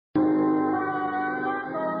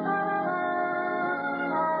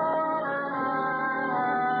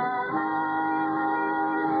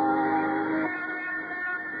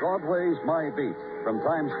Broadway's My Beat, from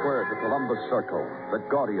Times Square to Columbus Circle, the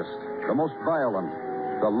gaudiest, the most violent,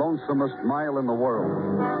 the lonesomest mile in the world.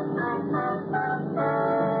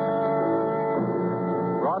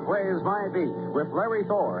 Broadway's My Beat, with Larry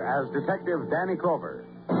Thor as Detective Danny Clover.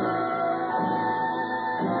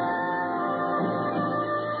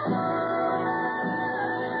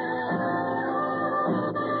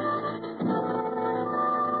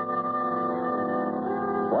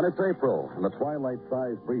 When it's April and the twilight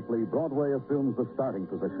sighs briefly, Broadway assumes the starting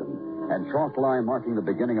position. And chalk line marking the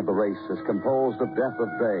beginning of the race is composed of death of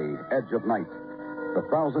day, edge of night, the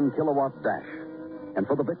 1,000-kilowatt dash. And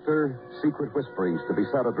for the victor, secret whisperings to be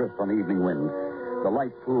set adrift on evening wind. The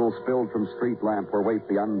light pool spilled from street lamp where wait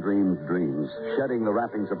the undreamed dreams, shedding the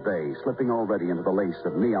wrappings of day, slipping already into the lace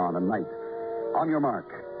of neon and night. On your mark,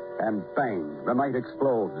 and bang, the night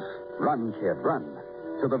explodes. Run, kid, run.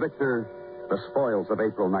 To the victor, the spoils of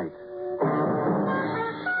April night.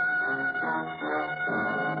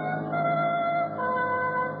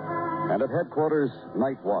 And at headquarters,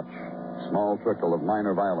 night watch. Small trickle of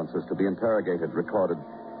minor violences to be interrogated, recorded.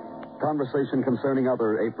 Conversation concerning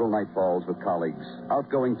other April nightfalls with colleagues.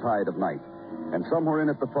 Outgoing tide of night. And somewhere in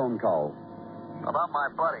it, the phone call. About my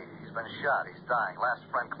buddy. He's been shot. He's dying. Last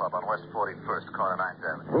Friend Club on West 41st, corner 9th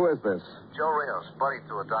Avenue. Who is this? Joe Rios, buddy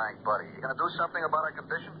to a dying buddy. You gonna do something about our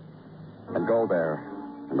condition? And go there.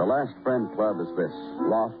 And the Last Friend Club is this.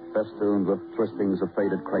 Loft festooned with twistings of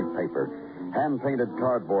faded crepe paper. Hand-painted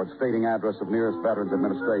cardboard stating address of nearest Veterans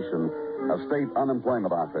Administration, of State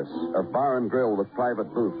Unemployment Office, of bar and grill with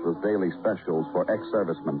private booth with daily specials for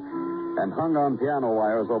ex-servicemen, and hung on piano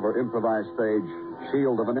wires over improvised stage,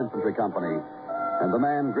 shield of an infantry company, and the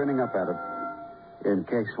man grinning up at it. In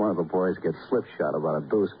case one of the boys gets slipshod about a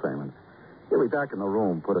dues payment, he'll be back in the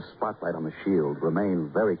room, put a spotlight on the shield, remain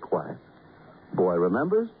very quiet. Boy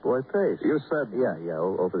remembers, boy pays. You said... Yeah,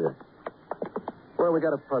 over there. Well, we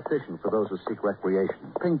got a partition for those who seek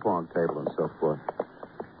recreation. Ping-pong table and so forth.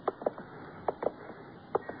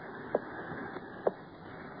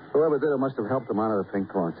 Whoever did it must have helped him onto the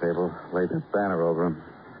ping-pong table, laid that banner over him.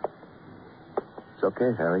 It's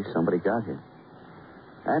okay, Harry. Somebody got here.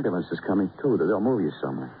 Ambulance is coming, too. They'll move you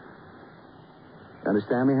somewhere. You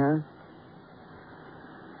understand me, Harry?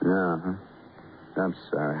 No, huh? I'm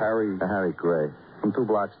sorry. Harry Gray. From 2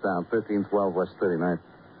 blocks down, 1312 West 39th.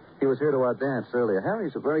 He was here to our dance earlier.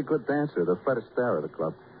 Harry's a very good dancer, the Fred Astaire of the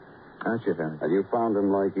club. Aren't you, Harry? And you found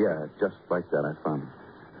him like... Yeah, just like that I found him.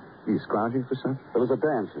 He's scrounging for something? There was a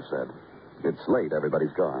dance, you said. It's late.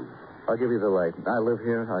 Everybody's gone. I'll give you the light. I live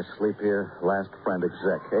here. I sleep here. Last Friend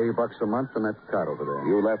exec. $80 a month and that cot over there.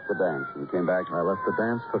 You left the dance and came back? I left the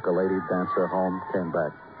dance, took a lady dancer home, came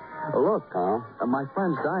back. Look, huh? My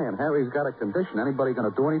friend's dying. Harry's got a condition. Anybody going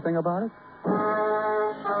to do anything about it?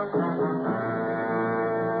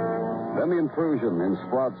 Then the intrusion in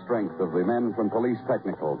squad strength of the men from Police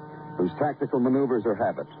Technical, whose tactical maneuvers are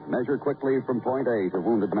habit. Measure quickly from point A to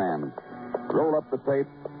wounded man. Roll up the tape,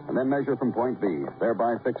 and then measure from point B,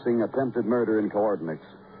 thereby fixing attempted murder in coordinates.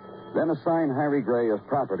 Then assign Harry Gray as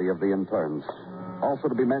property of the interns. Also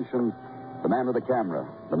to be mentioned, the man with the camera,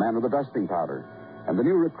 the man with the dusting powder, and the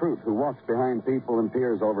new recruit who walks behind people and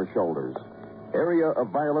peers over shoulders. Area of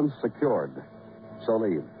violence secured. So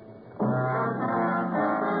leave.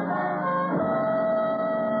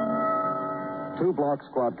 2-block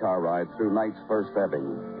squad car ride through night's first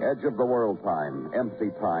ebbing. Edge of the world time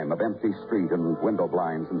of empty street and window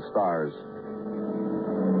blinds and stars.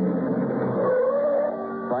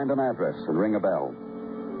 Find an address and ring a bell.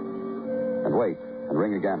 And wait and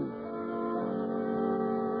ring again.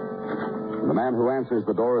 The man who answers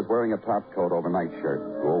the door is wearing a topcoat over nightshirt,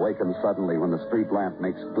 who awakens suddenly when the street lamp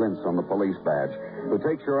makes glints on the police badge, who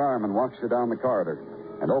takes your arm and walks you down the corridor,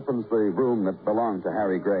 and opens the room that belonged to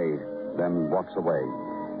Harry Gray, then walks away.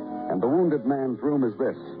 And the wounded man's room is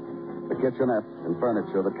this: the kitchenette and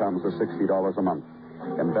furniture that comes to $60 a month,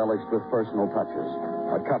 embellished with personal touches,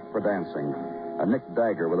 a cup for dancing, a nicked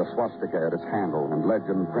dagger with a swastika at its handle, and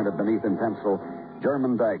legend printed beneath in pencil,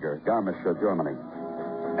 German dagger, Garmischer, Germany.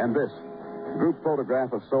 And this: group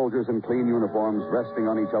photograph of soldiers in clean uniforms resting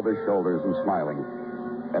on each other's shoulders and smiling.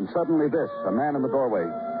 And suddenly this, a man in the doorway.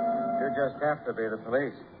 You just have to be the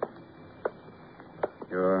police.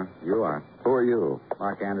 You are. Who are you?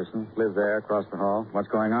 Mark Anderson. Live there across the hall. What's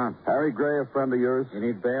going on? Harry Gray, a friend of yours? You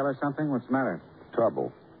need bail or something? What's the matter?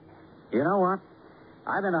 Trouble. You know what?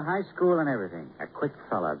 I've been to high school and everything. A quick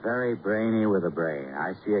fella, very brainy with a brain.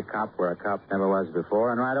 I see a cop where a cop never was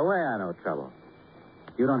before, and right away I know trouble.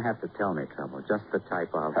 You don't have to tell me trouble. Just the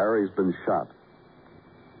type of... Harry's been shot.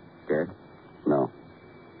 Dead? No.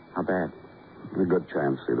 How bad? A good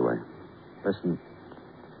chance, either way. Listen,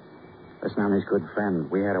 Listen, I'm his good friend.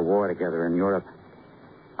 We had a war together in Europe.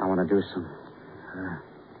 I want to do some...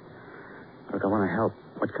 Look, I want to help.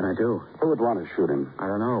 What can I do? Who would want to shoot him? I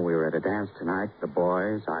don't know. We were at a dance tonight. The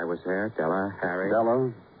boys. I was there. Della, Harry.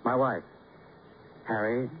 Della? My wife.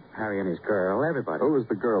 Harry and his girl. Everybody. Who was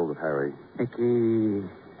the girl with Harry?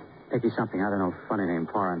 Nikki something. I don't know. Funny name,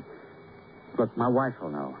 foreign. Look, my wife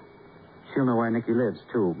will know. She'll know where Nikki lives,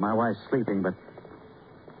 too. My wife's sleeping, but...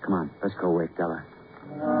 Come on. Let's go wake Della.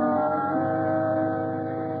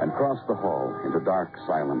 And crossed the hall into dark,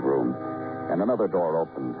 silent room. And another door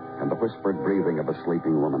opened, and the whispered breathing of a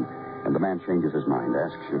sleeping woman. And the man changes his mind,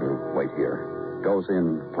 asks you to wait here. Goes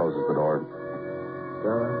in, closes the door.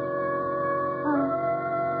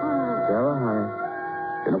 Della, honey.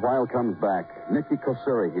 In a while comes back. Nicky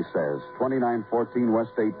Kosuri, he says, 2914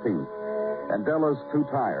 West 18th. And Della's too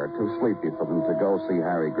tired, too sleepy for them to go see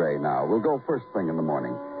Harry Gray now. We'll go first thing in the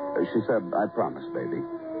morning. She said, I promise, baby.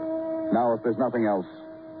 Now, if there's nothing else,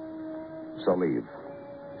 so leave.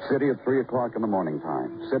 City at 3 o'clock in the morning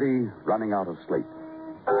time. City running out of sleep.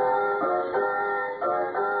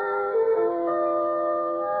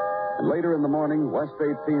 And later in the morning, West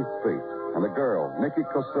 18th Street. And the girl, Nicky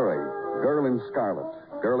Kosuri. Girl in scarlet.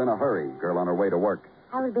 Girl in a hurry. Girl on her way to work.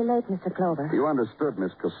 I will be late, Mr. Clover. You understood,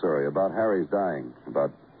 Miss Kosuri, about Harry's dying.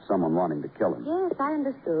 About someone wanting to kill him. Yes, I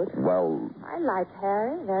understood. Well, I like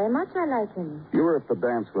Harry. Very much I like him. you were at the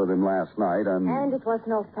dance with him last night, and And it was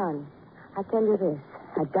no fun. I tell you this.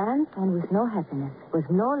 A dance and with no happiness. With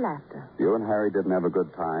no laughter. you and Harry didn't have a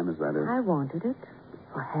good time, is that it? I wanted it.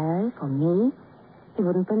 For Harry, for me. He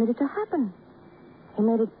wouldn't permit it to happen. He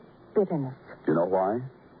made it bitterness. Do you know why?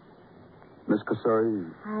 Miss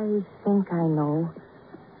Kosuri, I think I know.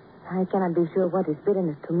 I cannot be sure what is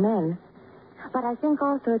bitterness to men. But I think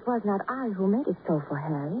also it was not I who made it so for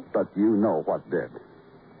Harry. but you know what did.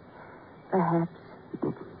 Perhaps.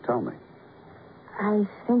 Tell me. I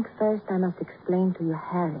think first I must explain to you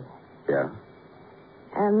Harry. Yeah?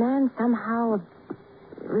 A man somehow of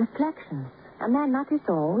reflections. A man not his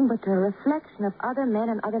own, but a reflection of other men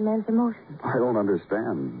and other men's emotions. I don't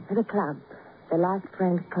understand. The club, the Last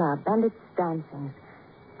Friend Club, and its dancings.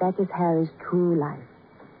 That is Harry's true life.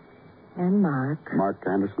 And Mark. Mark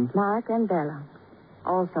Anderson? Mark and Bella.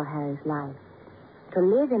 Also Harry's life. To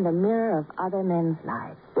live in the mirror of other men's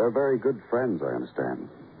lives. They're very good friends, I understand.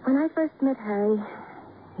 When I first met Harry,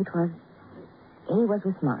 he was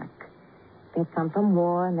with Mark. They'd come from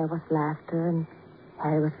war, and there was laughter, and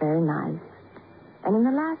Harry was very nice. And in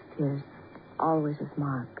the last years, always with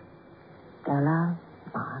Mark. Della,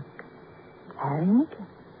 Mark, Harry, Nicky.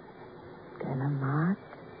 Della, Mark,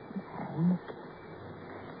 Harry, Nicky.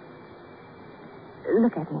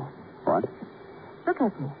 Look at me. What? Look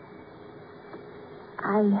at me.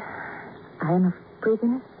 I am of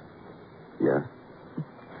prettiness. Yes?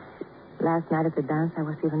 Last night at the dance, I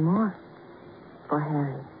was even more. For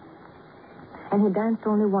Harry. And he danced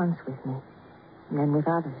only once with me. And then with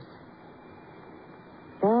others.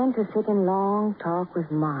 Then to sit in long talk with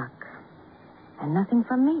Mark. And nothing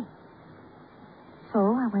from me. So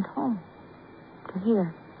I went home. To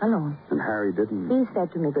here, alone. And Harry didn't... He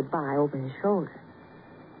said to me goodbye over his shoulder.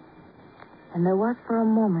 And there was for a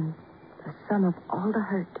moment the sum of all the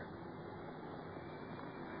hurt.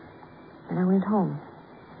 And I went home.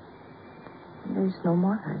 And there's no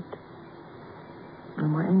more hurt. No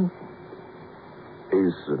more anything.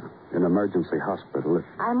 He's in emergency hospital.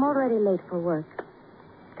 I'm already late for work.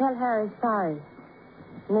 Tell Harry sorry.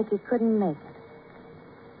 Nicky couldn't make it.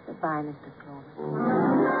 Goodbye, Mr.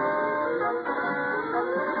 Clover.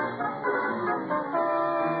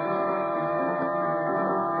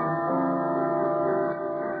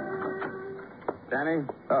 Danny?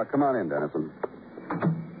 Oh, come on in, Dennison.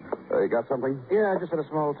 You got something? Yeah, I just had a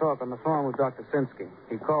small talk on the phone with Dr. Sinsky.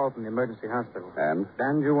 He called from the emergency hospital. And?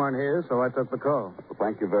 And you weren't here, so I took the call. Well,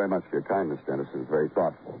 thank you very much for your kindness, Dennison. It's very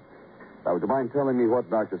thoughtful. Now, would you mind telling me what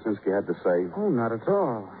Dr. Sinsky had to say? Oh, not at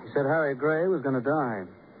all. He said Harry Gray was going to die.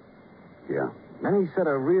 Yeah. Then he said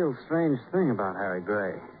a real strange thing about Harry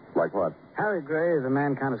Gray. Like what? Harry Gray is a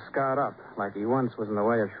man kind of scarred up, like he once was in the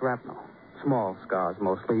way of shrapnel. Small scars,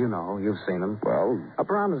 mostly, you know. You've seen them. Well, Up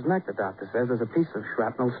around his neck, the doctor says, there's a piece of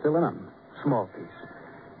shrapnel still in him. Small piece.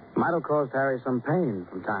 Might have caused Harry some pain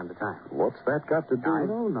from time to time. what's that got to do? I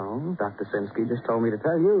don't know. Dr. Sinsky just told me to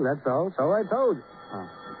tell you, that's all. So I told you. Oh.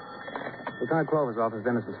 Lieutenant Clover's office,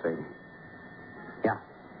 Dennison speaking. Yeah.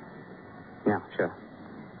 Yeah, sure.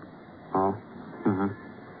 Oh. Mm-hmm.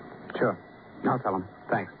 Sure. I'll tell him.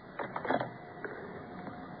 Thanks.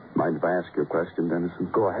 Mind if I ask you a question, Dennison?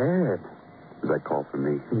 Go ahead. Does that call for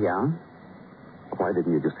me? Yeah? Why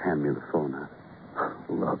didn't you just hand me the phone, huh?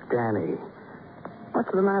 Look, Danny. What's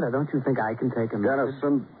the matter? Don't you think I can take a message?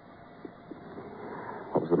 Dennison.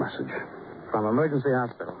 What was the message? From emergency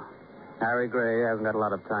hospital. Harry Gray hasn't got a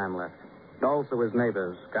lot of time left. Also his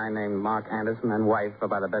neighbors, a guy named Mark Anderson and wife are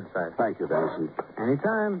by the bedside. Thank you, Dennison.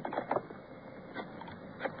 Anytime.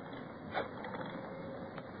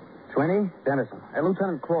 20, Dennison.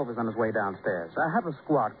 Lieutenant Clover's on his way downstairs. I have a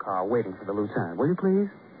squad car waiting for the lieutenant. Will you please?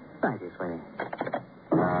 Thank you, Sweeney.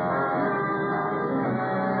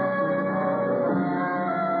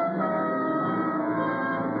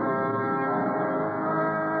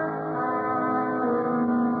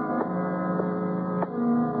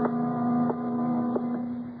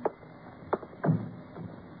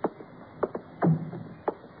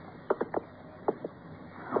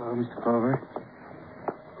 Hello, Mr. Clover.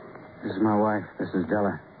 This is my wife. This is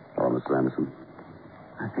Della. Hello, Mr. Anderson.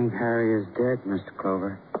 I think Harry is dead, Mr.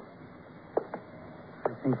 Clover.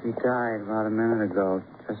 I think he died about a minute ago,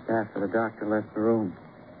 just after the doctor left the room.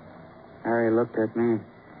 Harry looked at me,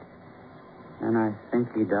 and I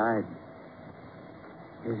think he died.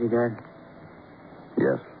 Is he dead?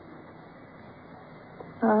 Yes.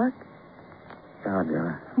 Mark? Oh,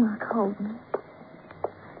 Della. Mark, hold me.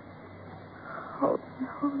 Hold me,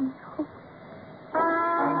 hold me, hold me.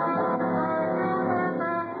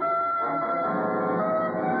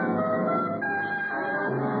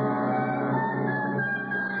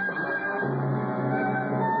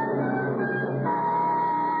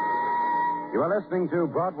 You are listening to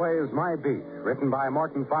Broadway's My Beat, written by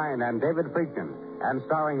Morton Fine and David Friedkin, and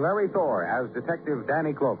starring Larry Thor as Detective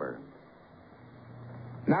Danny Clover.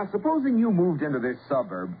 Now, supposing you moved into this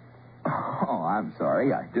suburb. Oh, I'm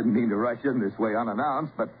sorry. I didn't mean to rush in this way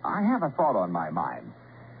unannounced, but I have a thought on my mind.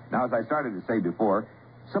 Now, as I started to say before,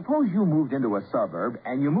 suppose you moved into a suburb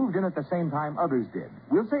and you moved in at the same time others did.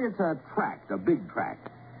 We'll say it's a tract, a big tract.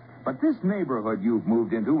 But this neighborhood you've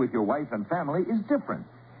moved into with your wife and family is different.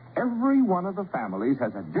 Every one of the families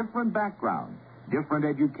has a different background, different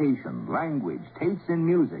education, language, tastes in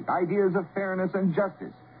music, ideas of fairness and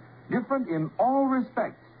justice. Different in all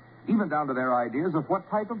respects, even down to their ideas of what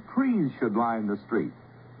type of trees should line the street.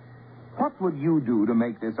 What would you do to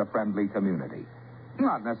make this a friendly community?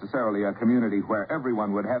 Not necessarily a community where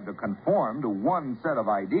everyone would have to conform to one set of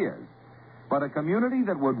ideas, but a community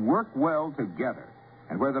that would work well together,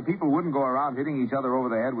 and where the people wouldn't go around hitting each other over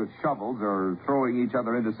the head with shovels or throwing each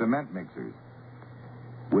other into cement mixers.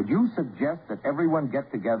 Would you suggest that everyone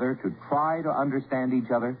get together to try to understand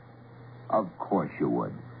each other? Of course you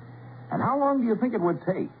would. And how long do you think it would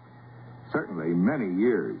take? Certainly many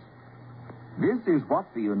years. This is what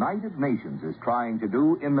the United Nations is trying to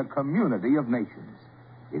do in the community of nations.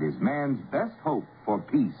 It is man's best hope for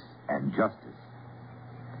peace and justice.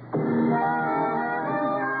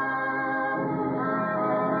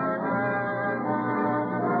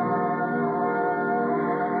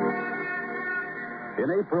 In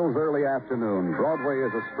April's early afternoon, Broadway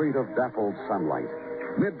is a street of dappled sunlight.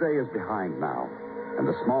 Midday is behind now, and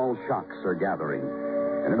the small shocks are gathering.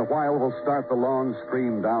 And in a while will start the long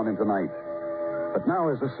stream down into night. But now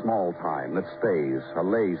is a small time that stays, a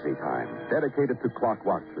lazy time, dedicated to clock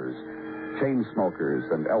watchers, chain smokers,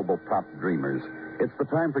 and elbow-propped dreamers. It's the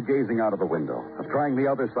time for gazing out of the window, of trying the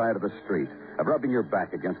other side of the street, of rubbing your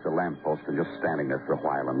back against a lamppost and just standing there for a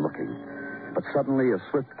while and looking. But suddenly a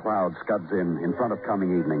swift cloud scuds in front of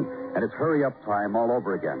coming evening, and it's hurry-up time all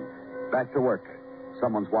over again. Back to work.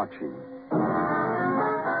 Someone's watching.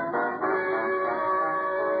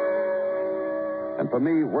 And for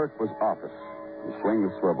me, work was office. You swing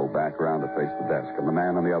the swivel back around to face the desk, and the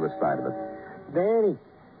man on the other side of it.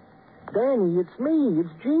 Danny, it's me.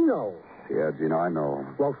 It's Gino. Yeah, Gino, I know.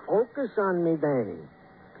 Well, focus on me, Danny.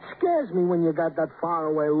 Scares me when you got that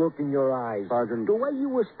faraway look in your eyes. Sergeant. The way you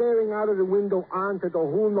were staring out of the window onto the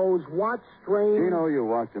who knows what strange... Gino, you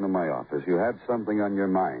walked into my office. You had something on your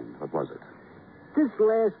mind. What was it? This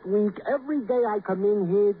last week, every day I come in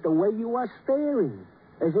here, the way you are staring.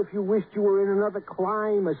 As if you wished you were in another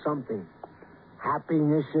clime or something.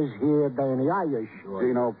 Happiness is here, Danny, I assure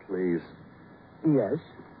you. Gino, please. Yes?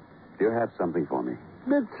 Do you have something for me?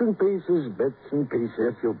 Bits and pieces, bits and pieces.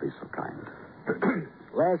 If you'll be so kind.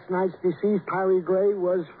 Last night's deceased, Harry Gray,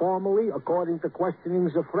 was formally, according to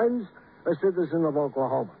questionings of friends, a citizen of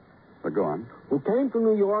Oklahoma. But go on. Who came to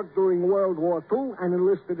New York during World War II and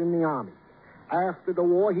enlisted in the Army. After the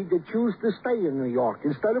war, he did choose to stay in New York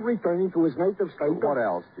instead of returning to his native state. What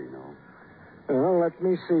else, Gino? Well, let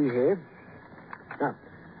me see here. Now,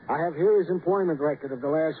 I have here his employment record of the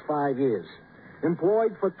last 5 years.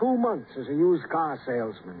 Employed for 2 months as a used car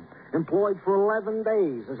salesman. Employed for 11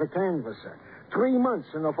 days as a canvasser. 3 months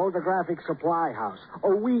in a photographic supply house.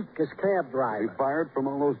 A week as cab driver. You fired from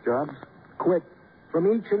all those jobs? Quit.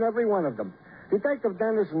 from each and every one of them. Detective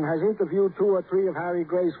Dennison has interviewed 2 or 3 of Harry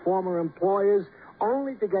Gray's former employers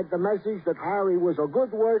only to get the message that Harry was a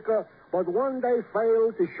good worker, but one day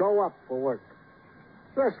failed to show up for work.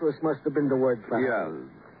 Restless must have been the word for Harry.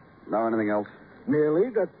 Yeah. Now, anything else? Merely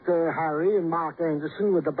that Harry and Mark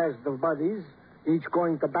Anderson were the best of buddies, each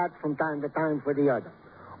going to bat from time to time for the other.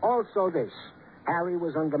 Also this, Harry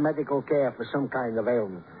was under medical care for some kind of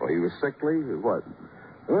ailment. Oh, he was sickly? What?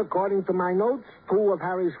 According to my notes, 2 of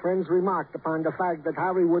Harry's friends remarked upon the fact that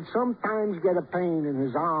Harry would sometimes get a pain in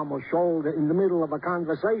his arm or shoulder in the middle of a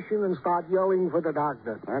conversation and start yelling for the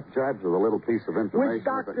doctor. That jibes with a little piece of information. Which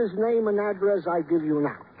doctor's name and address I give you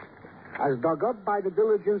now, as dug up by the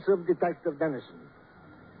diligence of Detective Dennison.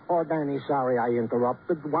 Oh, Danny, sorry I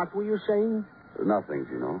interrupted. What were you saying? Nothing,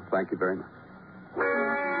 Thank you very much.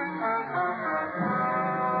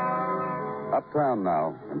 Uptown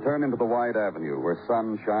now, and turn into the wide avenue where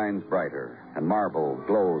sun shines brighter and marble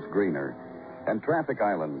glows greener, and traffic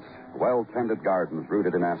islands, well-tended gardens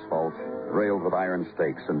rooted in asphalt, railed with iron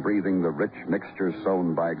stakes and breathing the rich mixture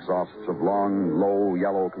sown by exhausts of long, low,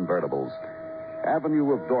 yellow convertibles.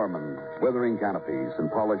 Avenue of doormen, withering canopies,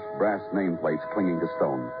 and polished brass nameplates clinging to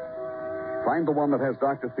stone. Find the one that has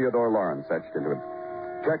Dr. Theodore Lawrence etched into it.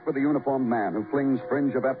 Check with the uniformed man who flings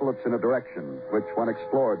fringe of epaulets in a direction which, when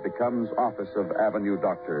explored, becomes Office of Avenue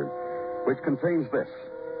Doctor, which contains this: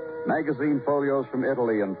 magazine folios from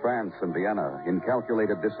Italy and France and Vienna in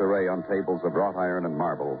calculated disarray on tables of wrought iron and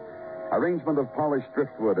marble, arrangement of polished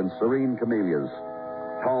driftwood and serene camellias,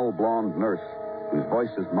 tall blonde nurse whose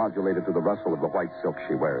voice is modulated to the rustle of the white silk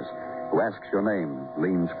she wears, who asks your name,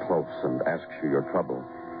 leans close, and asks you your trouble,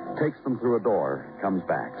 takes them through a door, comes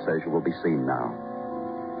back, says you will be seen now.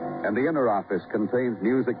 And the inner office contains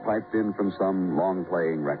music piped in from some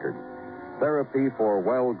long-playing record. Therapy for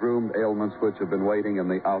well-groomed ailments which have been waiting in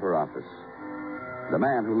the outer office. The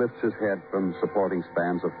man who lifts his head from supporting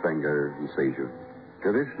spans of finger and sees you.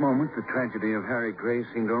 To this moment, the tragedy of Harry Gray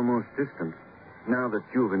seemed almost distant. Now that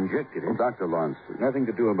you've injected it... Dr. Lawrence. Nothing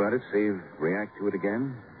to do about it, save react to it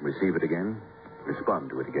again, receive it again,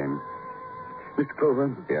 respond to it again. Mr.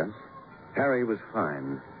 Clover? Yes? Harry was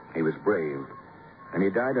fine. He was brave. And he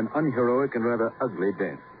died an unheroic and rather ugly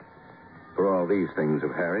death. For all these things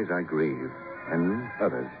of Harry's, I grieve. And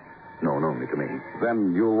others, known only to me.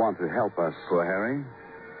 Then you'll want to help us. For Harry?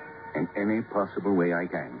 In any possible way I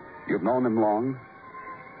can. You've known him long?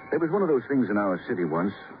 There was one of those things in our city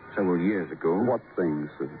once, several years ago. What things?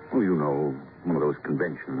 Oh, you know, one of those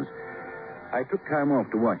conventions. I took time off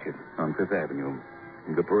to watch it on Fifth Avenue.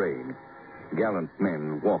 The parade. Gallant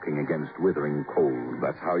men walking against withering cold.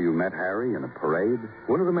 That's how you met Harry, in a parade?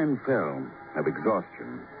 One of the men fell of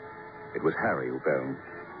exhaustion. It was Harry who fell.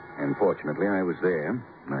 And fortunately, I was there,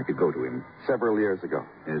 and I could go to him. Several years ago.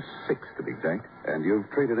 6, to be exact. And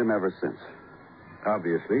you've treated him ever since?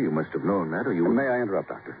 Obviously, you must have known that, or you... May I interrupt,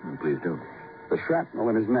 Doctor? Please do. The shrapnel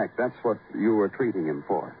in his neck, that's what you were treating him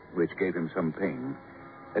for. Which gave him some pain.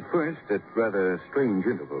 At first, at rather strange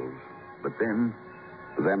intervals. But then...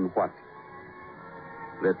 Then what?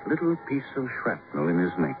 That little piece of shrapnel in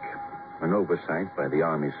his neck. An oversight by the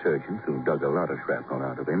army surgeons who dug a lot of shrapnel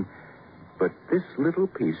out of him. But this little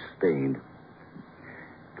piece stayed.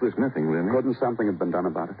 It was nothing, really. Couldn't something have been done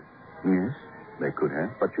about it? Yes, they could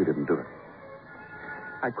have. But you didn't do it.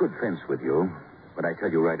 I could fence with you, but I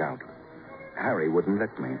tell you right out. Harry wouldn't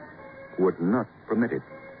let me. Would not permit it.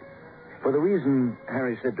 For the reason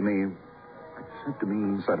Harry said to me...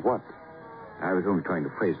 Said what? I was only trying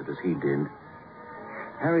to phrase it as he did.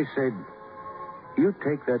 Harry said, "You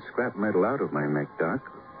take that scrap metal out of my neck, Doc,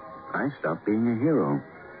 I stop being a hero."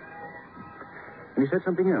 And he said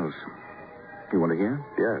something else. You want to hear?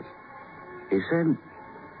 Yes. He said,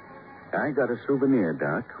 "I got a souvenir,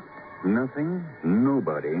 Doc. Nothing,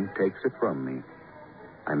 nobody takes it from me.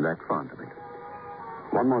 I'm that fond of it."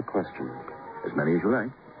 One more question. As many as you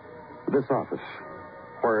like. This office,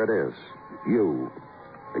 where it is, you,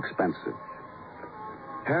 expensive.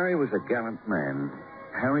 Harry was a gallant man.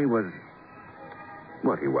 Harry was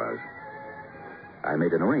what he was. I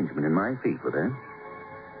made an arrangement in my fee for that.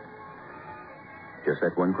 Just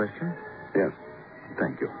that one question? Yes.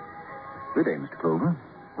 Thank you. Good day, Mr. Clover.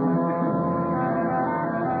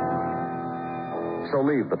 So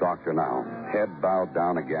leave the doctor now, head bowed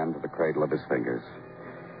down again to the cradle of his fingers.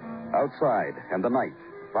 Outside, and the night,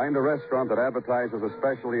 find a restaurant that advertises a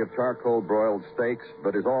specialty of charcoal broiled steaks,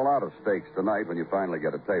 but is all out of steaks tonight when you finally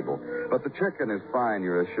get a table. But the chicken is fine,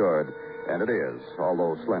 you're assured, and it is,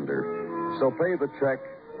 although slender. So pay the check,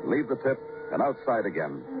 leave the tip, and outside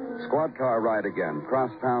again. Squad car ride again,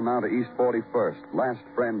 cross town now to East 41st, Last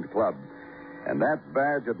Friend Club. And that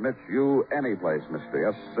badge admits you any place, mister.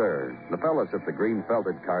 Yes, sir. The fellas at the green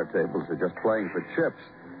felted card tables are just playing for chips.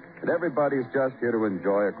 And everybody's just here to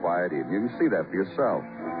enjoy a quiet evening. You can see that for yourself.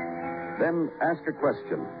 Then ask a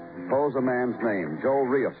question. Pose a man's name, Joe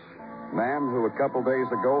Rios. Man who a couple days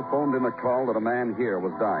ago phoned in a call that a man here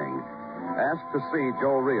was dying. Ask to see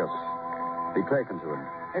Joe Rios. Be taken to him.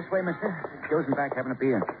 This way, mister. Joe's in back having a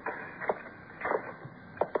beer.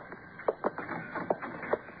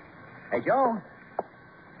 Hey, Joe.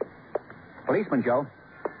 Policeman Joe.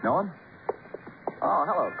 Know him? Oh,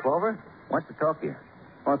 hello, Clover. Wants to talk to you.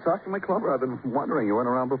 Want to talk to me, Clover? I've been wondering. You weren't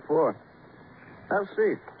around before. Have a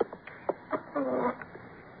seat.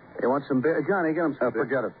 You want some beer? Johnny, get him some beer.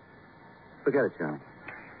 Forget it. Forget it, Johnny.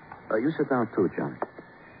 You sit down, too, Johnny.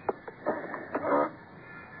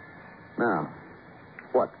 Now,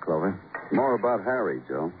 what, Clover? More about Harry,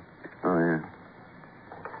 Joe. Oh, yeah.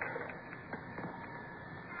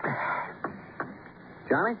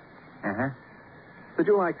 Johnny? Uh-huh. Did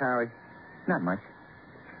you like Harry? Not much.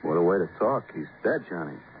 What a way to talk. He's dead,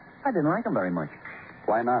 Johnny. I didn't like him very much.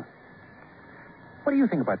 Why not? What do you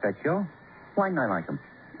think about that, Joe? Why didn't I like him?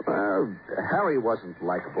 Well, Harry wasn't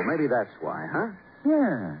likable. Maybe that's why, huh?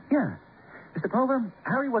 Yeah. Mr. Clover,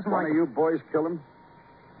 Harry wasn't One of you boys kill him?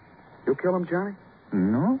 You kill him, Johnny?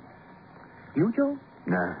 No. You, Joe?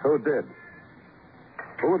 Nah. Who did?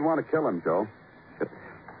 Who would want to kill him, Joe?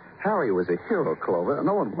 Harry was a hero, Clover.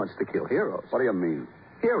 No one wants to kill heroes. What do you mean?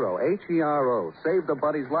 Hero, H-E-R-O. Saved a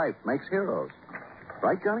buddy's life. Makes heroes.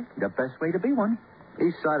 Right, Johnny? The best way to be one.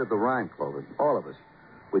 East side of the Rhine, Clover. All of us.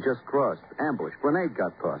 We just crossed. Ambush. Grenade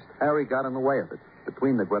got tossed. Harry got in the way of it.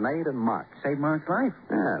 Between the grenade and Mark. Saved Mark's life.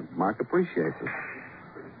 Yeah, Mark appreciates it.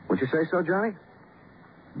 Would you say so, Johnny?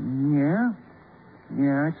 Yeah.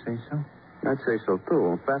 Yeah, I'd say so. I'd say so,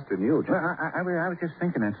 too. Faster than you, Johnny. Well, I was just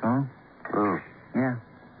thinking, that's all. Oh. Yeah.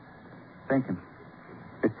 Thinking.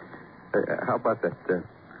 How about that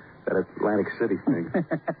Atlantic City thing?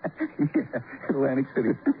 Yeah, Atlantic City.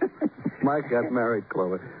 Mike got married,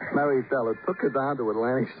 Clover. Married Bella. Took her down to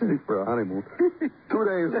Atlantic City for a honeymoon. 2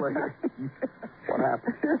 days later. What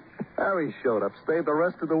happened? Harry showed up. Stayed the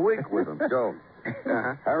rest of the week with him. Joe.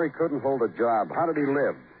 Uh-huh. Harry couldn't hold a job. How did he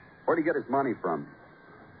live? Where'd he get his money from?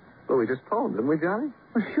 Well, we just told him, didn't we, Johnny?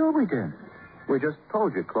 Well, sure we did. We just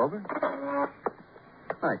told you, Clover.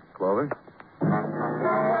 Hi, Clover.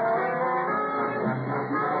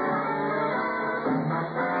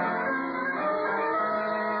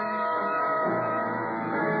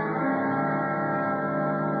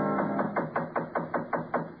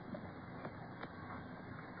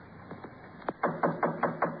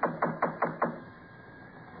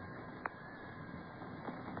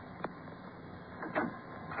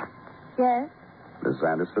 Yes? Miss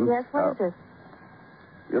Anderson? Yes, what is it?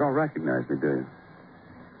 You don't recognize me, do you?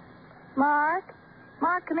 Mark?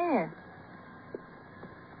 Mark, come here.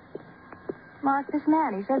 Mark, this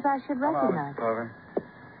man, he says I should recognize him. Clover.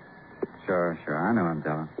 Sure. I know him,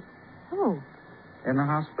 Della. Who? In the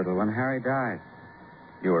hospital when Harry died.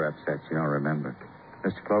 You were upset. You don't remember.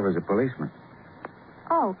 Mr. Clover's a policeman.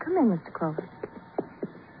 Oh, come in, Mr. Clover.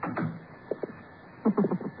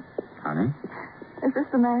 Honey? Is this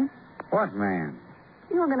the man? What man?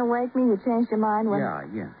 You were going to wake me. You changed your mind when...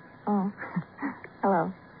 Yeah. Oh.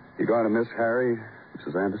 Hello. You going to miss Harry,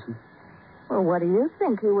 Mrs. Anderson? Well, what do you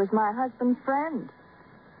think? He was my husband's friend.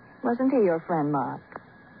 Wasn't he your friend, Mark?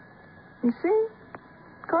 You see?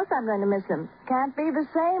 Of course I'm going to miss him. Can't be the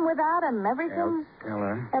same without him.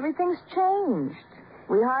 Everything's changed.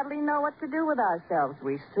 We hardly know what to do with ourselves.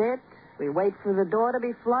 We sit, we wait for the door to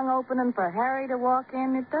be flung open and for Harry to walk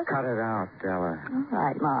in. It doesn't... Cut it out, Della. All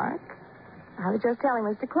right, Mark. I was just telling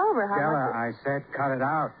Mr. Clover how Della, much... I said cut it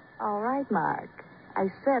out. All right, Mark. I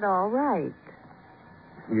said all right.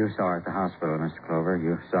 You saw her at the hospital, Mr. Clover.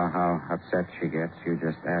 You saw how upset she gets. You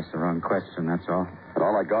just asked the wrong question, that's all. And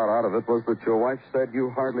all I got out of it was that your wife said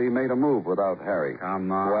you hardly made a move without Harry.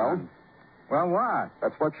 Come on. Well? Well, what?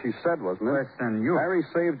 That's what she said, wasn't it? Listen, you... Harry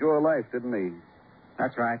saved your life, didn't he?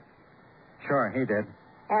 That's right. Sure, he did.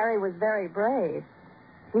 Harry was very brave.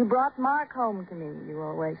 He brought Mark home to me, you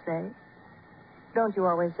always say. Don't you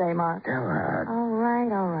always say, Mark? Della. All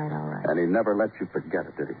right. And he never let you forget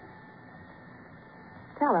it, did he?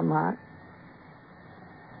 Tell him, Mark.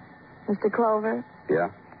 Mr. Clover, Yeah?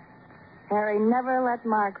 Harry never let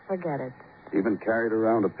Mark forget it. Even carried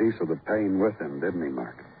around a piece of the pain with him, didn't he,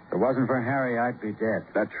 Mark? If it wasn't for Harry, I'd be dead.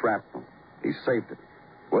 That shrapnel. He saved it.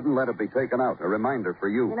 Wouldn't let it be taken out. A reminder for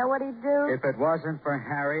you. You know what he'd do? If it wasn't for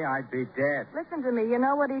Harry, I'd be dead. Listen to me. You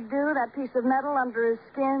know what he'd do? That piece of metal under his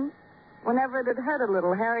skin? Whenever it'd hurt a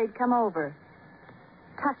little, Harry'd come over.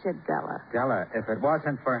 touch it, Della. Della, if it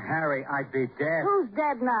wasn't for Harry, I'd be dead. Who's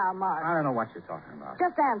dead now, Mark? I don't know what you're talking about.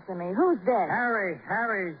 Just answer me. Who's dead?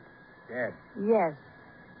 Harry's dead. Yes.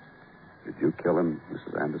 Did you kill him,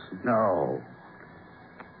 Mrs. Anderson? No.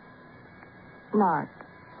 Mark.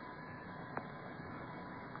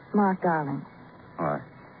 Mark, darling. What?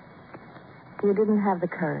 You didn't have the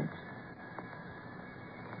courage.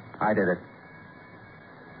 I did it.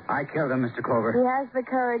 I killed him, Mr. Clover. He has the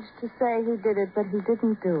courage to say he did it, but he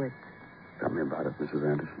didn't do it. Tell me about it, Mrs.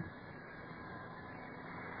 Anderson.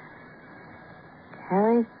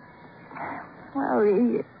 Harry? Well,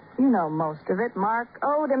 you know most of it. Mark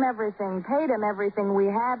owed him everything, paid him everything we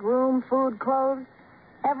had, room, food, clothes,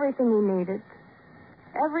 everything he needed.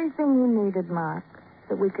 Everything he needed, Mark,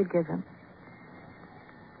 that we could give him.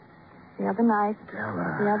 The other night,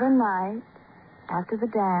 after the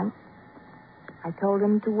dance, I told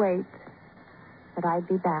him to wait, that I'd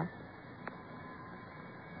be back.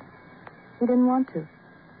 He didn't want to.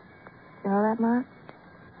 You know that, Mark?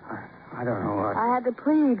 I don't know what. I had to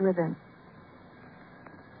plead with him.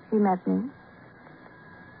 He met me.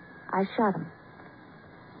 I shot him.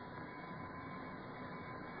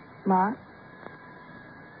 Mark?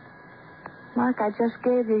 Mark, I just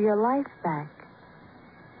gave you your life back.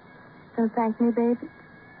 Don't thank me, baby.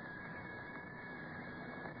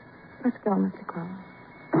 Let's go, Mr. Clover.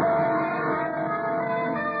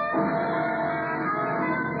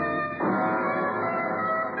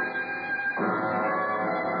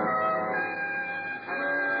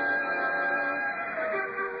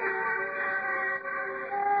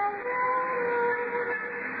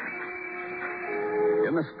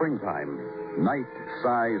 In the springtime, night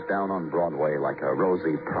sighs down on Broadway like a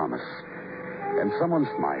rosy promise. And someone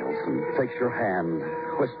smiles and takes your hand,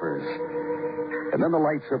 whispers. And then the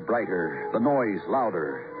lights are brighter, the noise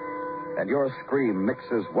louder, and your scream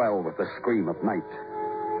mixes well with the scream of night.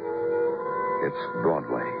 It's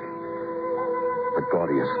Broadway. The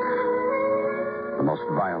gaudiest, the most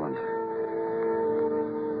violent,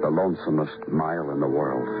 the lonesomest mile in the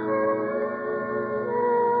world.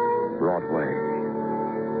 Broadway.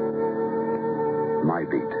 My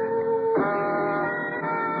beat.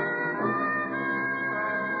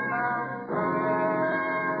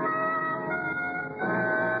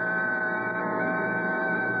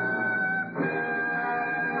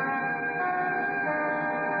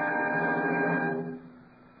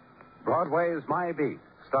 Broadway's My Beat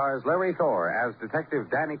stars Larry Thor as Detective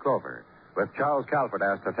Danny Clover, with Charles Calvert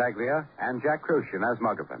as Tartaglia and Jack Crucian as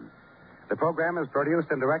Muggavan. The program is produced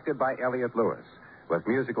and directed by Elliott Lewis, with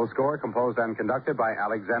musical score composed and conducted by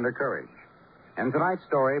Alexander Courage. In tonight's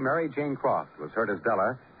story, Mary Jane Croft was heard as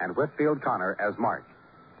Della and Whitfield Connor as Mark.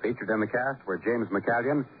 Featured in the cast were James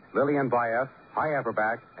McCallion, Lillian Bayef, Hy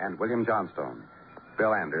Everback, and William Johnstone.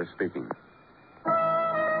 Bill Anders speaking.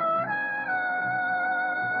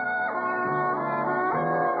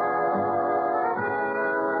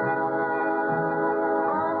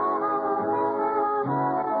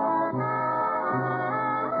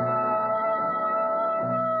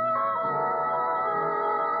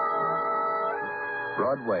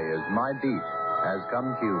 Broadway is My Beat has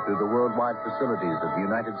come to you through the worldwide facilities of the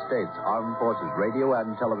United States Armed Forces Radio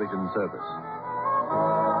and Television Service.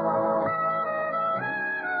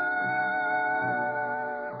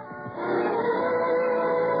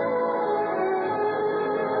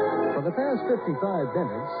 For the past 55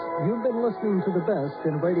 minutes, you've been listening to the best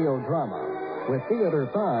in radio drama with Theater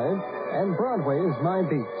 5 and Broadway is My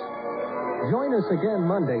Beat. Join us again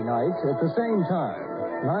Monday night at the same time,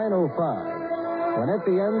 9:05. When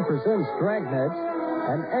FBN presents Dragnet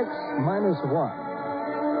and X-1.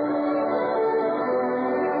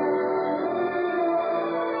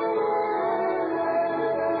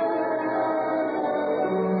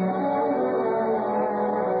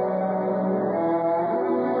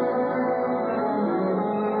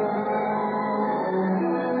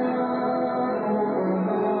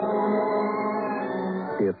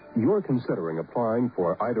 If you're considering applying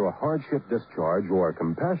for either a hardship discharge or a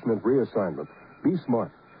compassionate reassignment, be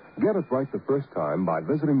smart. Get it right the first time by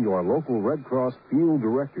visiting your local Red Cross field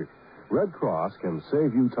director. Red Cross can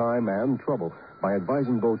save you time and trouble by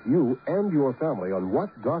advising both you and your family on what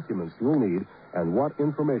documents you'll need and what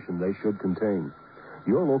information they should contain.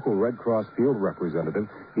 Your local Red Cross field representative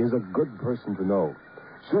is a good person to know.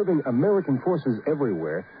 Serving American forces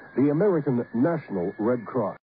everywhere, the American National Red Cross.